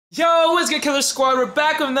Yo, what's good, Killer Squad? We're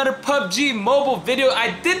back with another PUBG mobile video.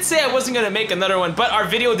 I did say I wasn't gonna make another one, but our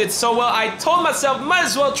video did so well, I told myself might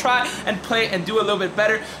as well try and play and do a little bit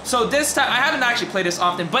better. So this time, I haven't actually played this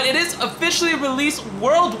often, but it is officially released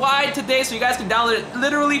worldwide today, so you guys can download it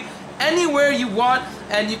literally anywhere you want,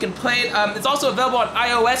 and you can play it. It's also available on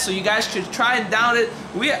iOS, so you guys should try and download it.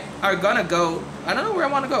 We are gonna go, I don't know where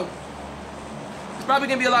I wanna go. It's probably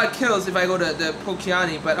gonna be a lot of kills if I go to the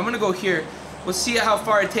Pokiani, but I'm gonna go here. We'll see how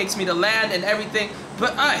far it takes me to land and everything,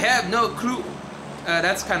 but I have no clue.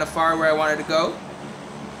 That's kind of far where I wanted to go.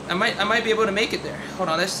 I might be able to make it there. Hold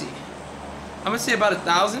on, let's see. I'm gonna say about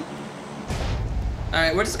 1,000. All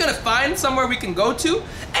right, we're just gonna find somewhere we can go to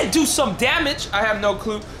and do some damage. I have no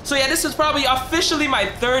clue. So yeah, this is probably officially my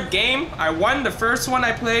third game. I won the first one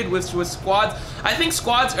I played, which was squads. I think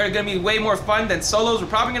squads are gonna be way more fun than solos. We're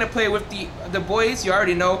probably gonna play with the boys, you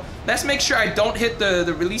already know. Let's make sure I don't hit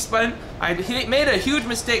the release button. I made a huge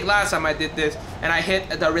mistake last time I did this, and I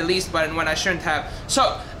hit the release button when I shouldn't have.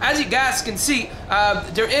 So, as you guys can see,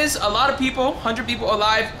 there is a lot of people, 100 people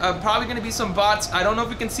alive, probably gonna be some bots. I don't know if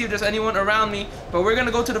we can see if there's anyone around me, but we're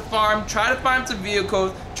gonna go to the farm, try to find some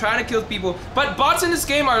vehicles, try to kill people. But bots in this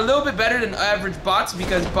game are a little bit better than average bots,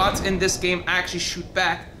 because bots in this game actually shoot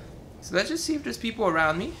back. So let's just see if there's people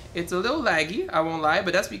around me. It's a little laggy, I won't lie,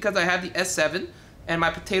 but that's because I have the S7 and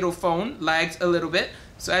my potato phone lags a little bit.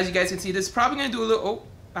 So as you guys can see, this is probably gonna do a little, oh,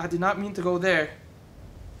 I did not mean to go there.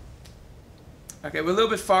 Okay, we're a little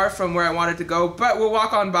bit far from where I wanted to go, but we'll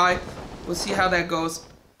walk on by. We'll see how that goes.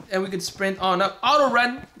 And we can sprint on up. Auto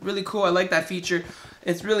run, really cool, I like that feature.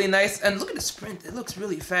 It's really nice, and look at the sprint, it looks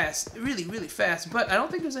really fast, really, really fast. But I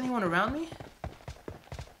don't think there's anyone around me.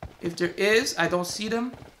 If there is, I don't see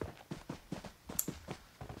them.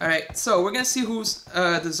 Alright, so we're gonna see who's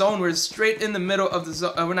the zone. We're straight in the middle of the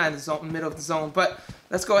zone. We're not in the zone, middle of the zone, but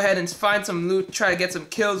let's go ahead and find some loot, try to get some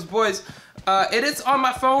kills, boys. It is on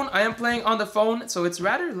my phone. I am playing on the phone, so it's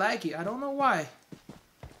rather laggy. I don't know why.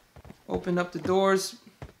 Open up the doors,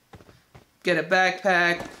 get a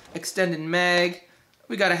backpack, extended mag.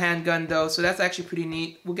 We got a handgun though, so that's actually pretty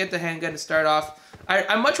neat. We'll get the handgun to start off.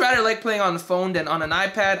 I much rather like playing on the phone than on an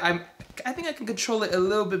iPad. I think I can control it a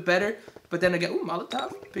little bit better. But then again, ooh,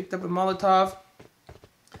 Molotov. Picked up a Molotov.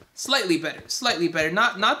 Slightly better.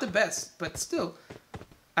 Not the best, but still.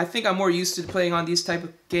 I think I'm more used to playing on these type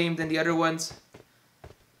of game than the other ones.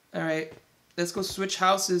 Alright, let's go switch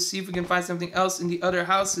houses, see if we can find something else in the other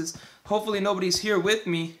houses. Hopefully nobody's here with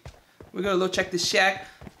me. We're gonna go check the shack.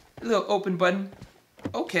 A little open button.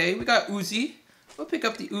 Okay, we got Uzi. We'll pick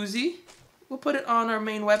up the Uzi. We'll put it on our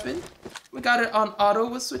main weapon. We got it on auto.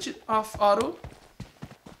 We'll switch it off auto.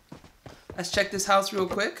 Let's check this house real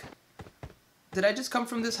quick. Did I just come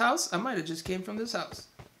from this house? I might have just came from this house.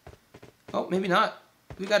 Oh, maybe not.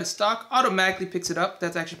 We got a stock. Automatically picks it up.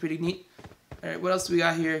 That's actually pretty neat. Alright, what else do we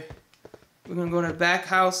got here? We're going to go to the back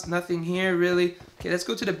house. Nothing here, really. Okay, let's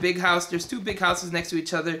go to the big house. There's two big houses next to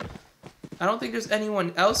each other. I don't think there's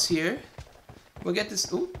anyone else here. We'll get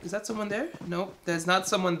this. Ooh, is that someone there? No, there's not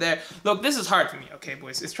someone there. Look, this is hard for me. Okay,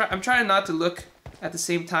 boys. I'm trying not to look at the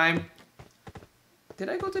same time. Did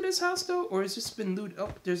I go to this house though, or has this been looted? Oh,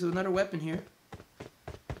 there's another weapon here.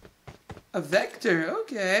 A vector,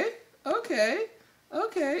 okay,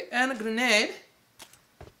 and a grenade.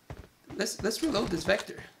 Let's reload this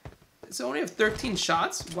vector. It's only have 13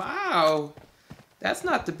 shots. Wow, that's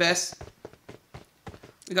not the best.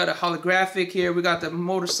 We got a holographic here. We got the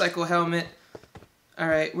motorcycle helmet. All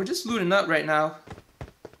right, we're just looting up right now.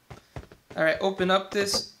 All right, open up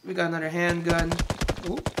this. We got another handgun.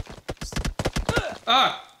 Ooh.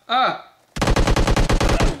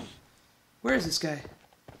 Where is this guy?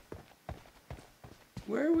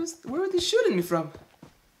 Where were they shooting me from?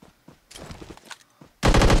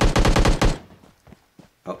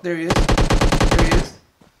 Oh, there he is. There he is.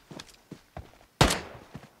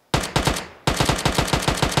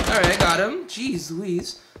 Alright, I got him. Jeez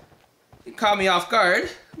Louise. He caught me off guard.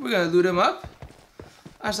 We're gonna loot him up.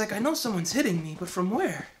 I was like, I know someone's hitting me, but from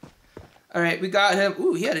where? Alright, we got him.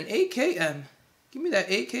 Ooh, he had an AKM. Give me that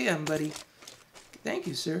AKM, buddy. Thank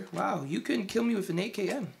you, sir. Wow, you couldn't kill me with an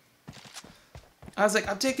AKM. I was like,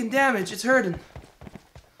 I'm taking damage. It's hurting.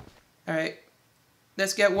 Alright.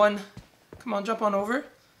 Let's get one. Come on, jump on over.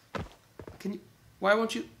 Can you... Why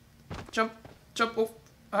won't you... Jump over.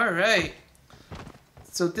 Alright.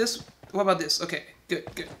 So this... What about this? Okay, good.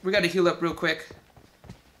 We gotta heal up real quick.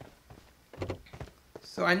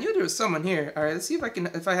 So I knew there was someone here. Alright, let's see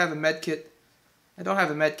if I have a med kit. I don't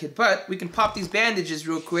have a med kit, but we can pop these bandages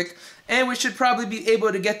real quick, and we should probably be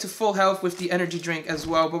able to get to full health with the energy drink as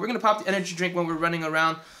well. But we're gonna pop the energy drink when we're running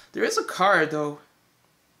around. There is a car though.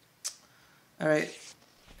 All right,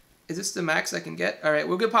 Is this the max I can get? All right,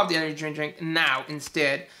 we're gonna pop the energy drink now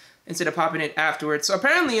instead of popping it afterwards. So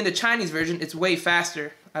apparently in the Chinese version, it's way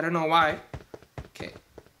faster. I don't know why. Okay,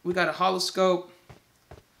 we got a holoscope.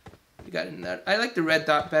 We got another. I like the red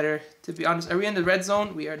dot better, to be honest. Are we in the red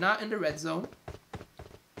zone? We are not in the red zone.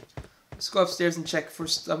 Let's go upstairs and check for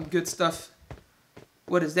some good stuff.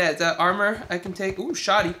 What is that? Is that armor I can take? Ooh,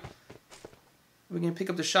 shoddy. We're gonna pick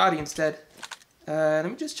up the shoddy instead. Let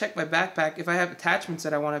me just check my backpack if I have attachments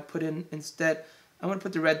that I want to put in instead. I'm gonna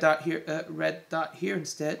put the red dot here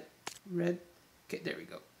instead. Red. Okay, there we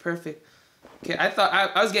go. Perfect. Okay, I thought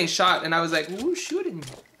I was getting shot and I was like, ooh, shooting me.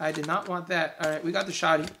 I did not want that. All right, we got the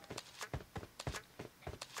shoddy.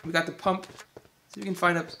 We got the pump. So we can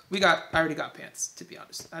find up. I already got pants, to be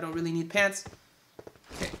honest. I don't really need pants.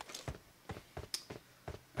 Okay.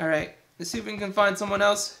 All right, let's see if we can find someone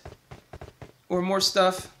else or more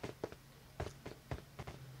stuff.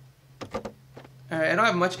 All right, I don't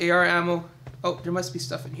have much AR ammo. Oh, there must be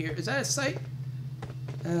stuff in here. Is that a sight?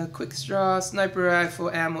 Quick straw, sniper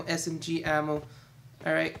rifle ammo, SMG ammo.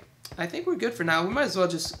 All right, I think we're good for now. We might as well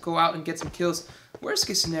just go out and get some kills. Worst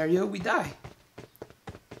case scenario, we die.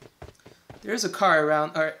 There's a car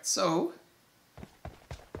around. All right, so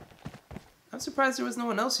I'm surprised there was no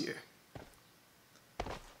one else here.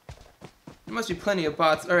 There must be plenty of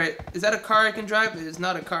bots. All right, is that a car I can drive? It is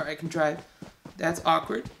not a car I can drive. That's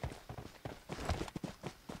awkward.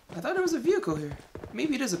 I thought there was a vehicle here.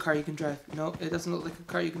 Maybe it is a car you can drive. No, it doesn't look like a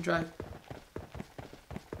car you can drive.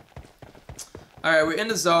 Alright, we're in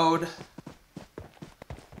the zone.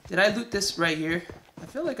 Did I loot this right here? I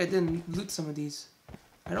feel like I didn't loot some of these.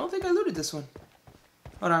 I don't think I looted this one.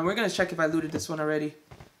 Hold on, we're gonna check if I looted this one already.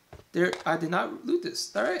 I did not loot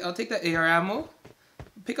this. Alright, I'll take that AR ammo.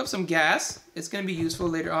 Pick up some gas. It's gonna be useful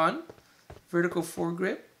later on. Vertical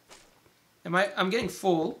foregrip. I'm getting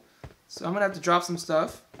full. So I'm gonna have to drop some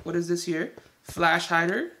stuff. What is this here? Flash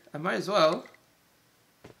hider. I might as well.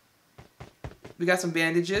 We got some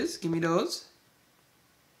bandages. Give me those.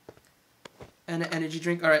 And an energy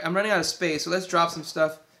drink. Alright, I'm running out of space, so let's drop some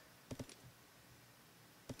stuff.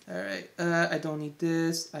 Alright, I don't need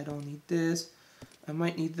this. I don't need this. I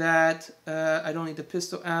might need that. I don't need the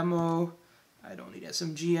pistol ammo. I don't need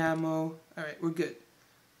SMG ammo. Alright, we're good.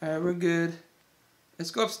 Alright, we're good. Let's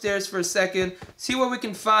go upstairs for a second. See what we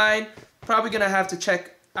can find. Probably gonna have to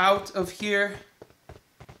check out of here.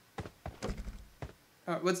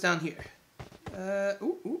 Alright, what's down here?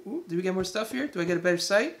 Ooh. Did we get more stuff here? Do I get a better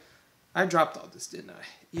sight? I dropped all this, didn't I?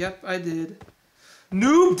 Yep, I did.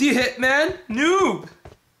 Noob, the Hitman! Noob!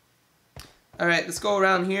 Alright, let's go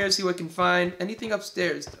around here, see what we can find. Anything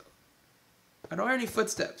upstairs, though? I don't hear any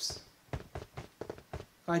footsteps.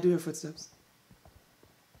 Oh, I do hear footsteps.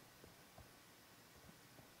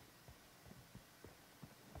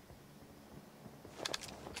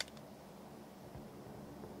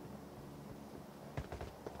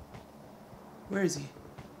 Where is he?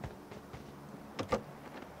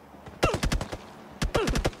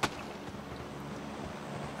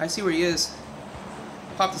 I see where he is.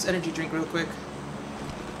 Pop this energy drink real quick.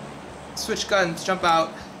 Switch guns, jump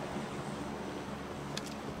out.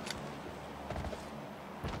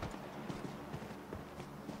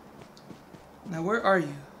 Now where are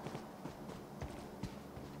you?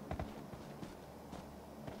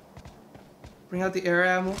 Bring out the air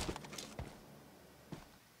ammo.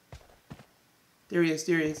 There he is,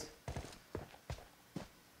 there he is.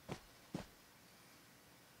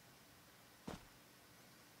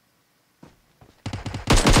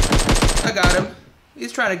 I got him.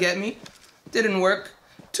 He's trying to get me. Didn't work.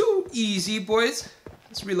 Too easy, boys.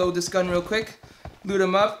 Let's reload this gun real quick. Loot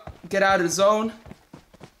him up. Get out of the zone.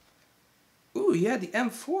 Ooh, yeah, the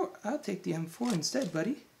M4. I'll take the M4 instead,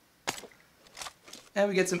 buddy. And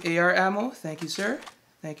we get some AR ammo. Thank you, sir.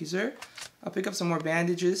 Thank you, sir. I'll pick up some more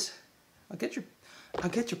bandages. I'll get your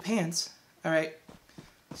pants. All right.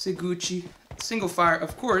 Gucci. Single fire,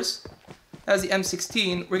 of course. That was the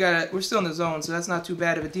M16. We're still in the zone, so that's not too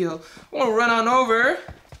bad of a deal. We'll run on over.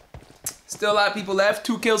 Still a lot of people left.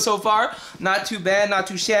 2 kills so far. Not too bad, not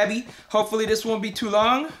too shabby. Hopefully this won't be too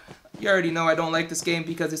long. You already know I don't like this game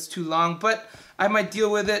because it's too long, but I might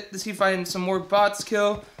deal with it. Let's see if I can some more bots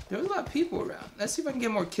kill. There's a lot of people around. Let's see if I can get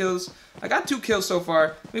more kills. I got 2 kills so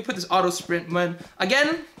far. Let me put this auto sprint mode.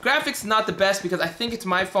 Again, graphics not the best because I think it's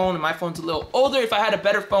my phone and my phone's a little older. If I had a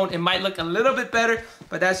better phone, it might look a little bit better,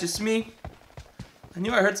 but that's just me. I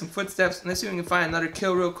knew I heard some footsteps. Let's see if we can find another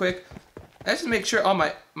kill real quick. Let's just make sure all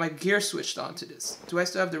my gear switched onto this. Do I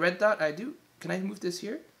still have the red dot? I do. Can I move this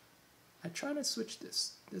here? I try to switch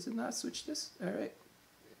this. Does it not switch this? Alright.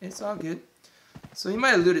 It's all good. So he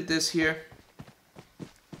might have looted this here.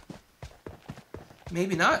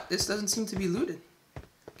 Maybe not. This doesn't seem to be looted.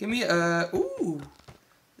 Give me a... Ooh.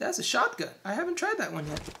 That's a shotgun. I haven't tried that one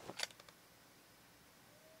yet.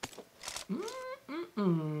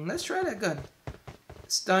 Let's try that gun.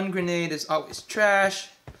 Stun grenade is always trash.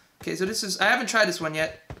 Okay, so this is... I haven't tried this one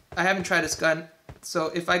yet. I haven't tried this gun. So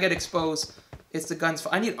if I get exposed, it's the gun's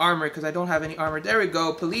fault. I need armor because I don't have any armor. There we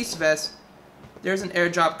go. Police vest. There's an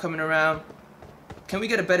airdrop coming around. Can we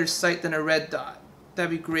get a better sight than a red dot? That'd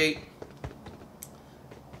be great.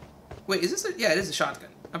 Wait, is this a... Yeah, it is a shotgun.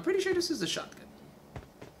 I'm pretty sure this is a shotgun.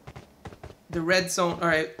 The red zone.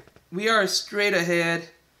 Alright. We are straight ahead.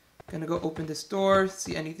 Gonna go open this door.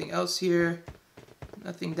 See anything else here.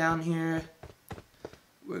 Nothing down here.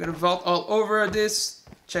 We're gonna vault all over this.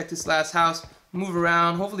 Check this last house. Move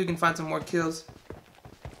around. Hopefully we can find some more kills.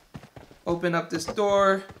 Open up this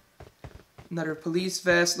door. Another police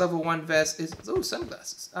vest. Level 1 vest is... Oh,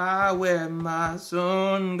 sunglasses. I wear my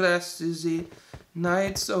sunglasses at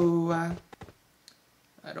night, so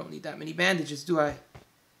I don't need that many bandages, do I?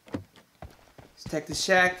 Let's check the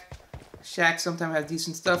shack. Shack sometimes have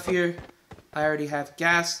decent stuff here. I already have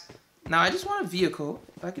gas. Now I just want a vehicle.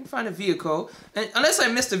 If I can find a vehicle, and unless I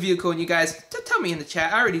missed a vehicle, and you guys tell me in the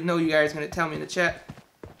chat. I already know you guys are gonna tell me in the chat.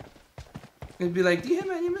 It'd be like, yeah,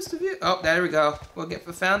 man, you missed a vehicle. Oh, there we go.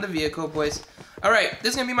 Found the vehicle, boys. All right,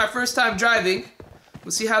 this is gonna be my first time driving.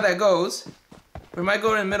 We'll see how that goes. We might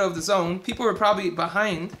go in the middle of the zone. People are probably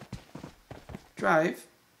behind. Drive.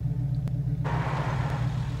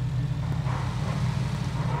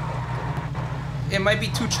 It might be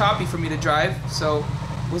too choppy for me to drive, so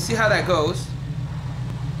we'll see how that goes.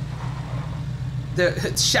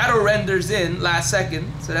 The shadow renders in last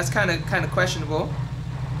second, so that's kind of questionable.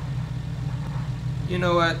 You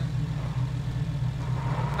know what?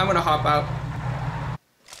 I'm gonna hop out.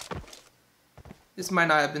 This might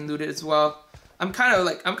not have been looted as well. I'm kind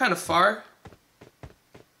of far.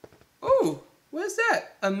 Oh, what is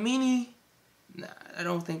that? A mini? Nah, I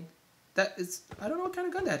don't think that is. I don't know what kind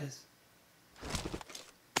of gun that is.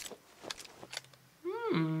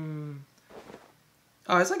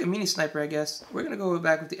 Oh, it's like a mini sniper, I guess. We're gonna go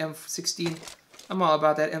back with the M16. I'm all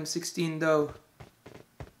about that M16 though.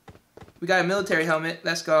 We got a military helmet.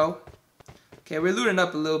 Let's go. Okay, we're looting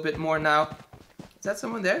up a little bit more now. Is that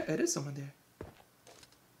someone there? It is someone there.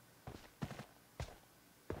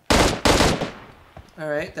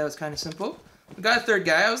 Alright, that was kind of simple. We got a third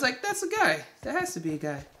guy. I was like, that's a guy. That has to be a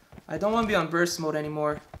guy. I don't want to be on burst mode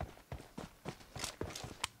anymore.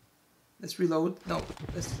 Let's reload. No,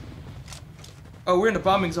 let's... Oh, we're in the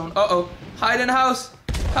bombing zone. Uh-oh. Hide in house.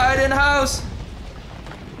 Hide in house.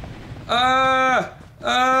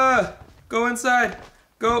 Go inside.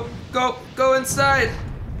 Go inside.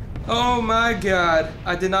 Oh my god.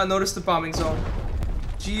 I did not notice the bombing zone.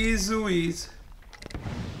 Jeez Louise.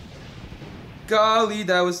 Golly,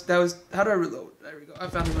 that was, how do I reload? There we go. I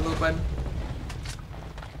found the reload button.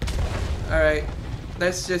 Alright.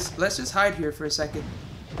 Let's just hide here for a second.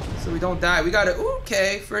 So we don't die. We got it.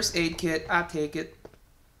 Okay, first aid kit. I'll take it.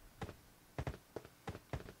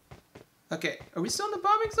 Okay, are we still in the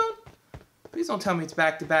bombing zone? Please don't tell me it's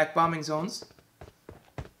back-to-back bombing zones.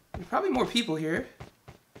 There's probably more people here.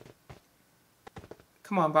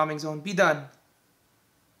 Come on, bombing zone. Be done.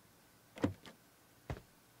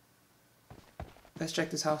 Let's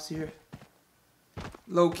check this house here.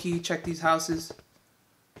 Low-key, check these houses.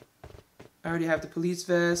 I already have the police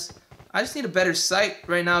vest. I just need a better sight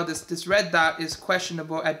right now. This red dot is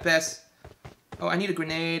questionable at best. Oh, I need a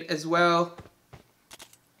grenade as well.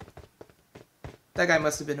 That guy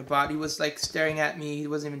must have been a bot. He was like staring at me. He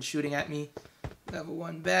wasn't even shooting at me. Level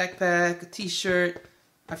 1 backpack, a t-shirt.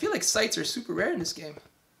 I feel like sights are super rare in this game.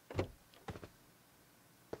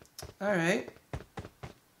 Alright.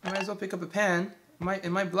 I might as well pick up a pan.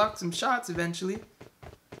 It might block some shots eventually.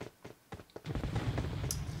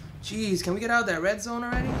 Jeez, can we get out of that red zone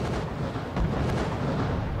already?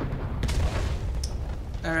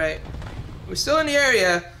 Alright. We're still in the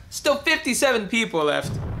area. Still 57 people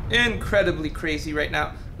left. Incredibly crazy right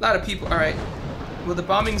now. A lot of people. Alright. Will the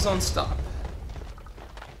bombing zone stop?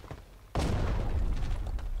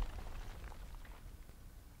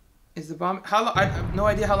 Is the bomb... How long... I have no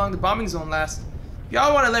idea how long the bombing zone lasts.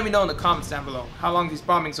 Y'all want to let me know in the comments down below how long these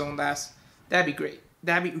bombing zone lasts. That'd be great.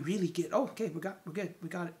 That'd be really good. Oh, okay. We're good. We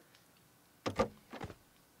got it.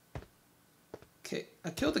 Okay. I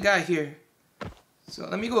killed the guy here. So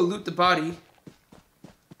let me go loot the body.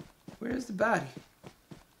 Where is the body?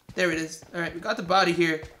 There it is. Alright, we got the body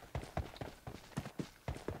here.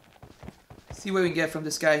 See what we can get from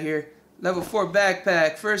this guy here. Level 4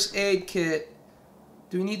 backpack. First aid kit.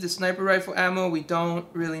 Do we need the sniper rifle ammo? We don't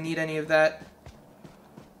really need any of that.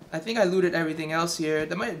 I think I looted everything else here.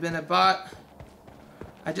 There might have been a bot.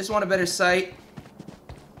 I just want a better sight.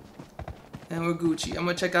 And we're Gucci. I'm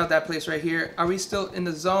gonna check out that place right here. Are we still in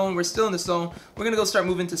the zone? We're still in the zone. We're gonna go start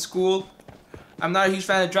moving to school. I'm not a huge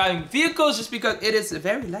fan of driving vehicles just because it is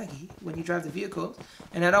very laggy when you drive the vehicles.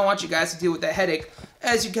 And I don't want you guys to deal with that headache.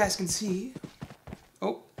 As you guys can see.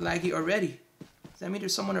 Oh, laggy already. Does that mean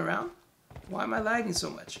there's someone around? Why am I lagging so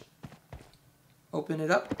much? Open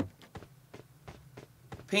it up.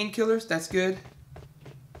 Painkillers, that's good.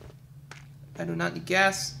 I do not need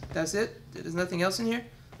gas. That's it. There's nothing else in here.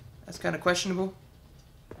 That's kind of questionable.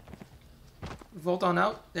 Volt on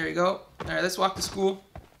out. There you go. Alright, let's walk to school.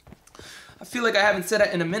 I feel like I haven't said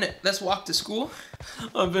that in a minute. Let's walk to school.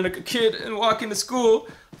 I've been a kid and walking to school.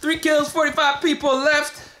 3 kills, 45 people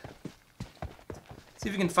left. See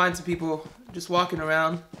if we can find some people just walking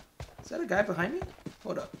around. Is that a guy behind me?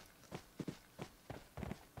 Hold up.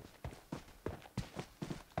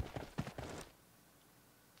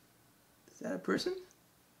 Is that a person?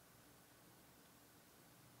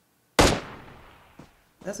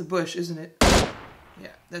 That's a bush, isn't it? Yeah,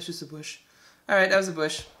 that's just a bush. Alright, that was a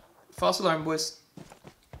bush. False alarm, boys.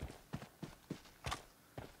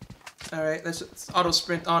 Alright, let's auto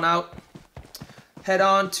sprint on out. Head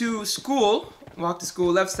on to school. Walk to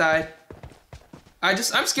school, left side. I'm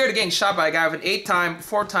scared of getting shot by a guy with an 8-time,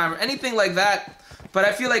 4-time, or anything like that. But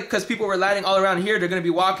I feel like because people were landing all around here, they're going to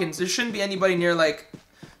be walking. So there shouldn't be anybody near, like,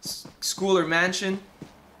 school or mansion.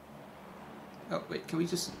 Oh, wait, can we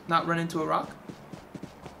just not run into a rock?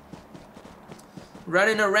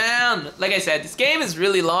 Running around. Like I said, this game is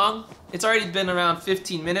really long. It's already been around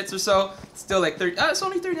 15 minutes or so. It's still like 30. It's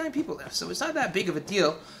only 39 people left, so it's not that big of a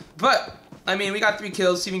deal. But, I mean, we got 3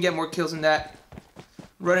 kills. See if we can get more kills than that.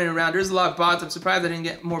 Running around. There's a lot of bots. I'm surprised I didn't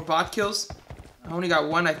get more bot kills. I only got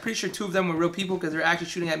 1. I'm pretty sure 2 of them were real people because they're actually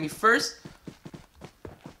shooting at me first.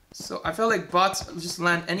 So I felt like bots just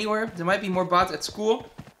land anywhere. There might be more bots at school.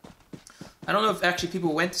 I don't know if actually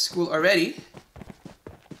people went to school already.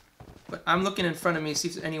 But I'm looking in front of me, see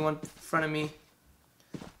if there's anyone in front of me.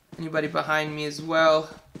 Anybody behind me as well.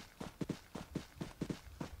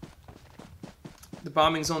 The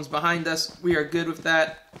bombing zone's behind us. We are good with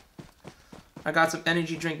that. I got some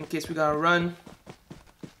energy drink in case we gotta run.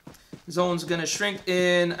 Zone's gonna shrink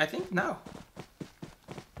in, I think, now.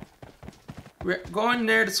 We're going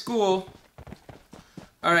there to school.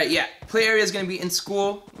 Alright, yeah. Play area is gonna be in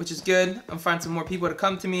school, which is good. I'm gonna find some more people to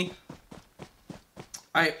come to me.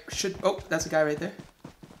 I should... Oh, that's a guy right there.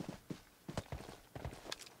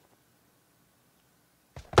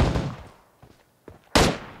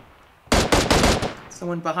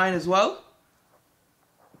 Someone behind as well.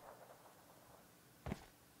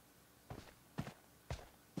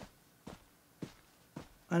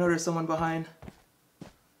 I know there's someone behind.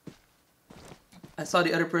 I saw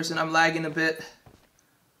the other person. I'm lagging a bit.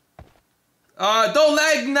 Don't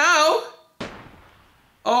lag now!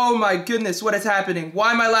 Oh my goodness, what is happening?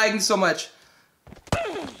 Why am I lagging so much?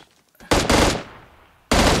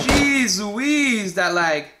 Jeez Louise, that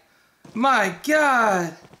lag. My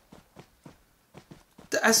God.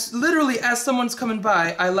 Literally, as someone's coming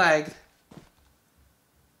by, I lagged.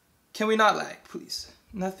 Can we not lag, please?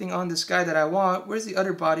 Nothing on this guy that I want. Where's the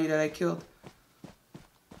other body that I killed?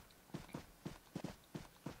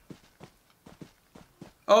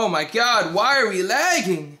 Oh my God, why are we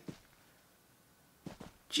lagging?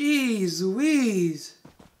 Jeez Louise.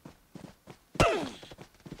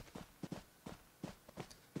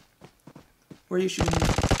 Where are you shooting me?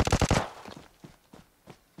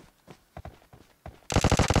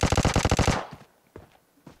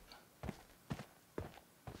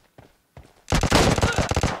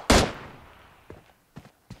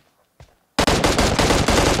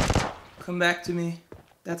 Come back to me.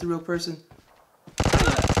 That's a real person.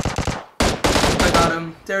 I got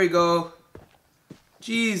him. There we go.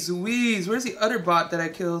 Jeez Louise, where's the other bot that I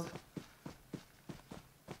killed?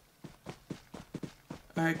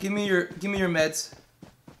 Alright, give me your meds.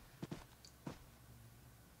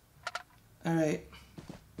 Alright.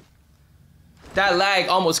 That lag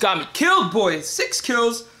almost got me killed, boys. 6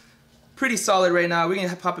 kills. Pretty solid right now. We're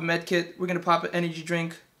gonna pop a med kit. We're gonna pop an energy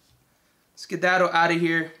drink. Skedaddle out of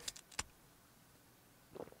here.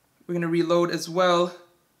 We're gonna reload as well.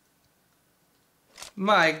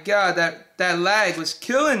 My God, that lag was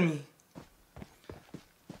killing me.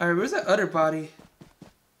 Alright, where's that other body?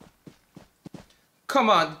 Come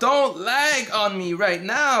on, don't lag on me right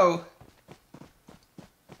now.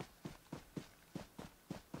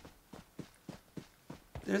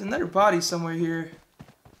 There's another body somewhere here.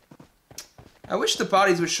 I wish the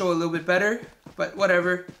bodies would show a little bit better, but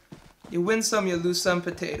whatever. You win some, you lose some,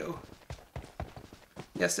 potato.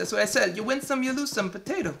 Yes, that's what I said. You win some, you lose some.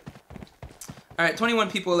 Potato. Alright,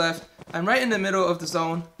 21 people left. I'm right in the middle of the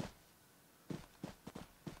zone.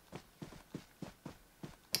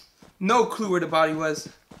 No clue where the body was.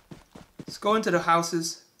 Let's go into the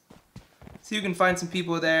houses. See if we can find some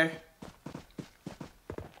people there.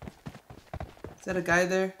 Is that a guy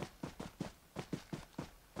there?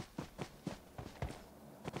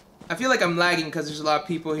 I feel like I'm lagging because there's a lot of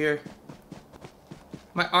people here.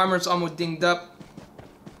 My armor's almost dinged up.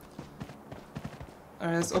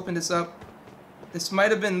 Alright, let's open this up. This might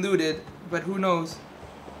have been looted, but who knows?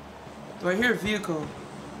 Do I hear a vehicle?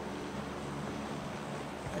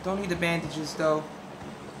 I don't need the bandages though.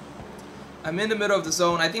 I'm in the middle of the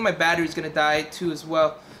zone. I think my battery's gonna die too as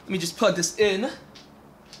well. Let me just plug this in.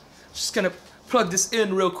 Just gonna plug this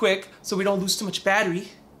in real quick so we don't lose too much battery.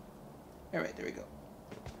 Alright, there we go.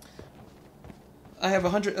 I have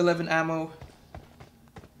 111 ammo.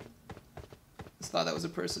 I thought that was a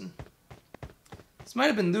person. This might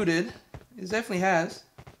have been looted. It definitely has.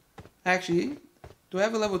 Actually, do I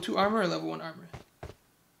have a level 2 armor or level 1 armor?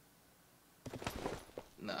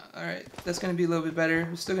 Nah, alright. That's gonna be a little bit better.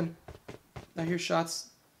 We're still gonna... I hear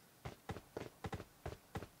shots.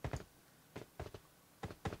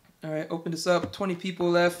 Alright, open this up. 20 people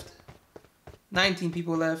left. 19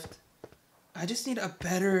 people left. I just need a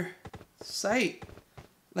better sight.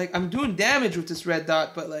 Like, I'm doing damage with this red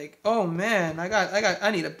dot, but like, oh man,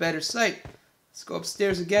 I need a better sight. Let's go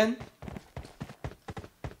upstairs again.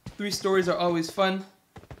 3 stories are always fun.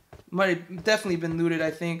 Might have definitely been looted, I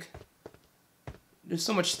think. There's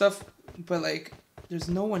so much stuff, but like, there's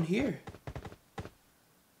no one here.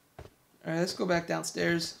 Alright, let's go back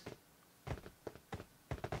downstairs.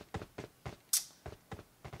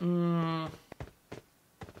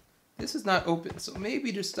 This is not open, so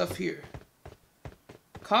maybe there's stuff here.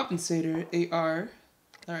 Compensator, AR.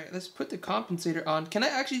 Alright, let's put the compensator on. Can I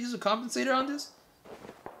actually use a compensator on this?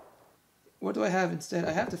 What do I have instead?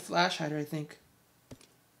 I have the flash hider, I think.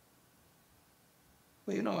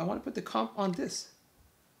 Wait, no, I want to put the comp on this.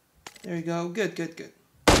 There we go. Good, good, good.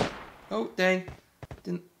 Oh, dang.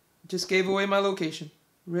 Didn't... Just gave away my location.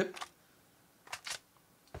 Rip.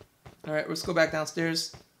 Alright, let's go back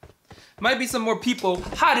downstairs. Might be some more people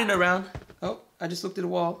hiding around. Oh, I just looked at the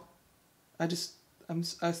wall. I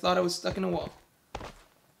thought I was stuck in a wall.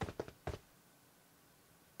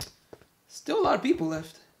 Still a lot of people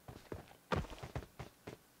left.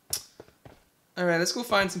 Alright, let's go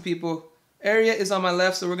find some people. Area is on my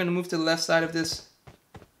left, so we're going to move to the left side of this.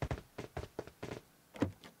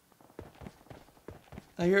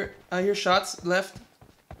 I hear shots left.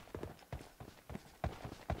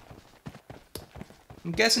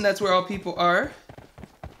 I'm guessing that's where all people are.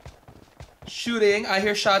 Shooting. I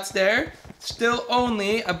hear shots there. Still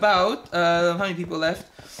only about, how many people left?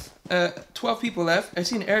 12 people left. I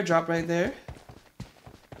see an airdrop right there.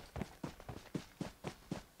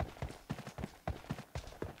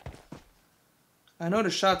 I know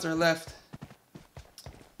the shots are left.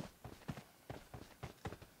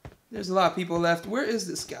 There's a lot of people left. Where is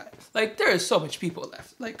this guy? Like, there is so much people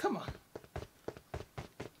left. Like, come on.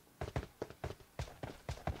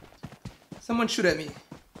 Someone shoot at me.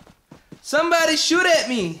 Somebody shoot at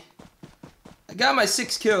me! I got my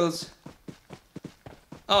 6 kills.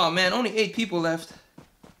 Oh man, only 8 people left.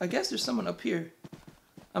 I guess there's someone up here.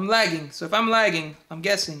 I'm lagging, so if I'm lagging, I'm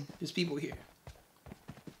guessing there's people here.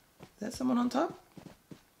 Is that someone on top?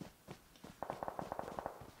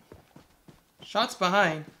 Shots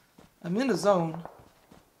behind. I'm in the zone.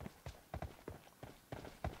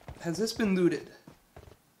 Has this been looted?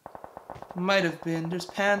 Might have been. There's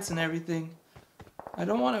pants and everything. I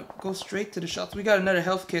don't want to go straight to the shots. We got another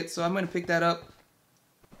health kit, so I'm going to pick that up.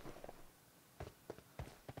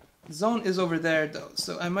 The zone is over there, though,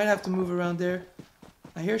 so I might have to move around there.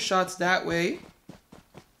 I hear shots that way.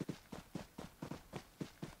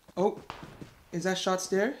 Oh, is that shots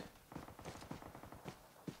there?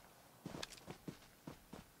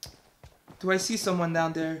 Do I see someone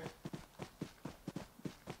down there?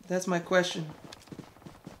 That's my question.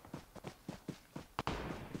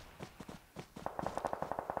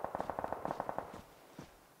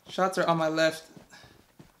 Shots are on my left.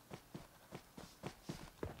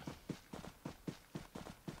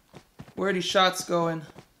 Where are these shots going?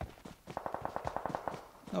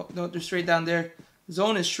 Oh, no, they're straight down there. The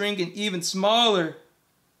zone is shrinking even smaller.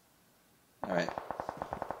 Alright.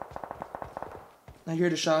 I hear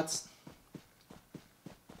the shots.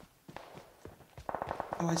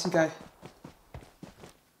 Oh, I see a guy.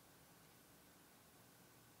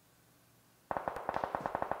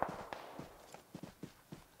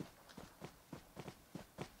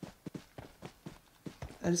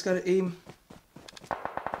 I just gotta aim.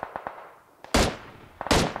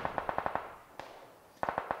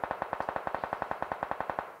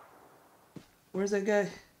 Where's that guy?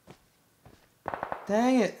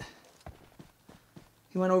 Dang it.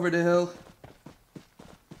 He went over the hill.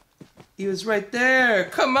 He was right there.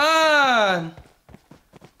 Come on.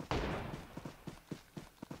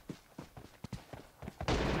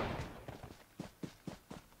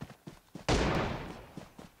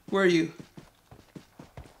 Where are you?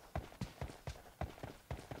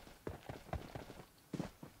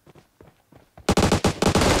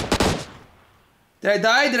 Did I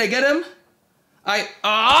die? Did I get him?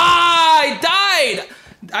 I died!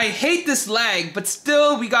 I hate this lag, but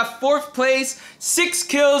still, we got 4th place, 6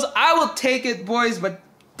 kills. I will take it, boys, but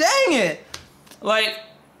dang it! Like,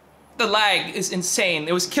 the lag is insane.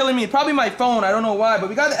 It was killing me. Probably my phone, I don't know why, but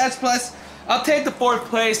we got the S+. I'll take the 4th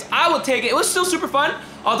place. I will take it. It was still super fun,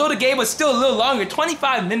 although the game was still a little longer.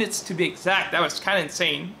 25 minutes to be exact. That was kind of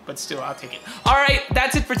insane, but still, I'll take it. Alright,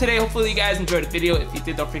 that's it for today. Hopefully you guys enjoyed the video. If you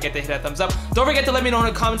did, don't forget to hit that thumbs up. Don't forget to let me know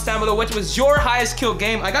in the comments down below which was your highest kill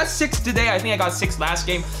game. I got 6 today. I think I got 6 last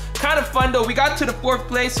game. Kind of fun though. We got to the 4th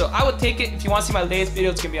place, so I would take it. If you want to see my latest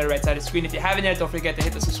video, it's going to be on the right side of the screen. If you haven't yet, don't forget to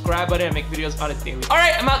hit the subscribe button and make videos on it daily.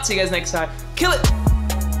 Alright, I'm out. See you guys next time. Kill it!